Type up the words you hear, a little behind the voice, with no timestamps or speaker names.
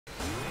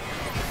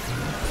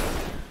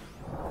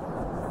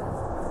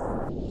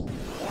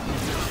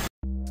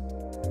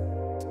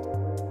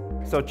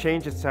So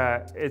Change, it's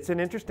an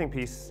interesting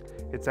piece.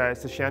 It's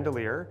a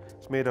chandelier.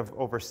 It's made of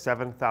over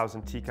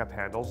 7,000 teacup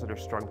handles that are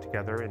strung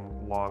together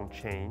in long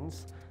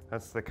chains.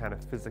 That's the kind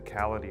of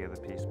physicality of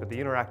the piece. But the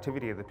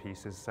interactivity of the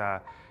piece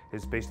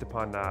is based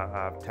upon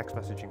a text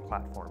messaging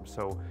platform.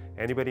 So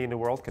anybody in the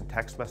world can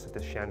text message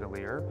this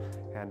chandelier,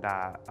 and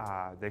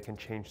they can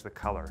change the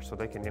color. So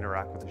they can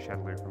interact with the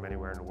chandelier from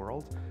anywhere in the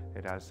world.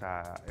 It has,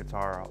 it's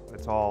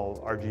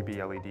all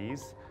RGB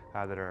LEDs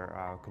that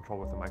are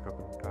controlled with a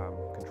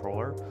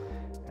microcontroller.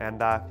 And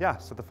yeah,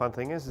 so the fun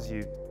thing is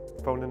you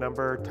phone a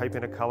number, type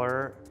in a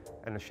color,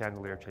 and the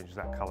chandelier changes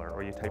that color.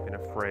 Or you type in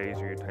a phrase,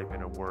 or you type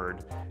in a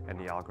word, and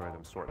the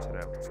algorithm sorts it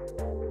out.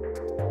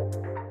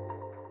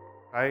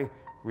 I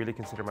really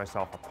consider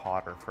myself a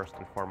potter, first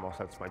and foremost.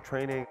 That's my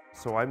training.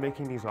 So I'm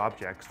making these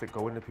objects that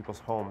go into people's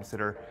homes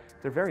they're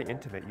very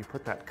intimate. You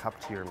put that cup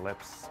to your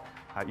lips.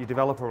 You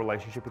develop a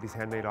relationship with these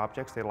handmade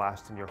objects. They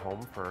last in your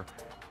home for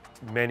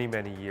many,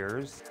 many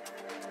years.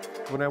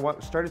 When I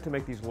started to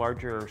make these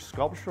larger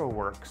sculptural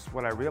works,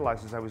 what I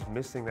realized is I was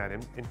missing that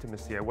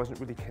intimacy. I wasn't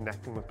really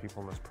connecting with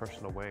people in this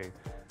personal way,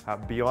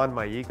 beyond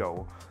my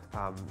ego.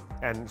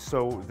 And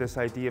so this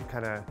idea of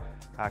kind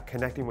of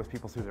connecting with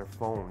people through their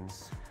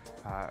phones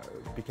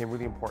became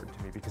really important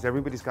to me, because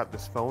everybody's got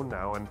this phone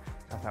now, and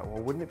I thought,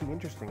 well, wouldn't it be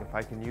interesting if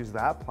I can use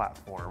that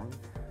platform,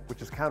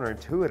 which is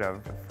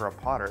counterintuitive for a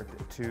potter,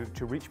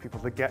 to reach people,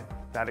 to get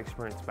that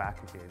experience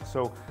back again.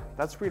 So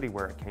that's really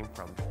where it came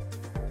from.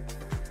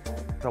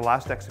 The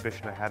last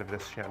exhibition I had of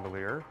this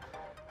chandelier,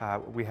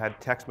 we had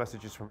text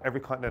messages from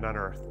every continent on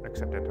Earth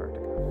except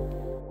Antarctica.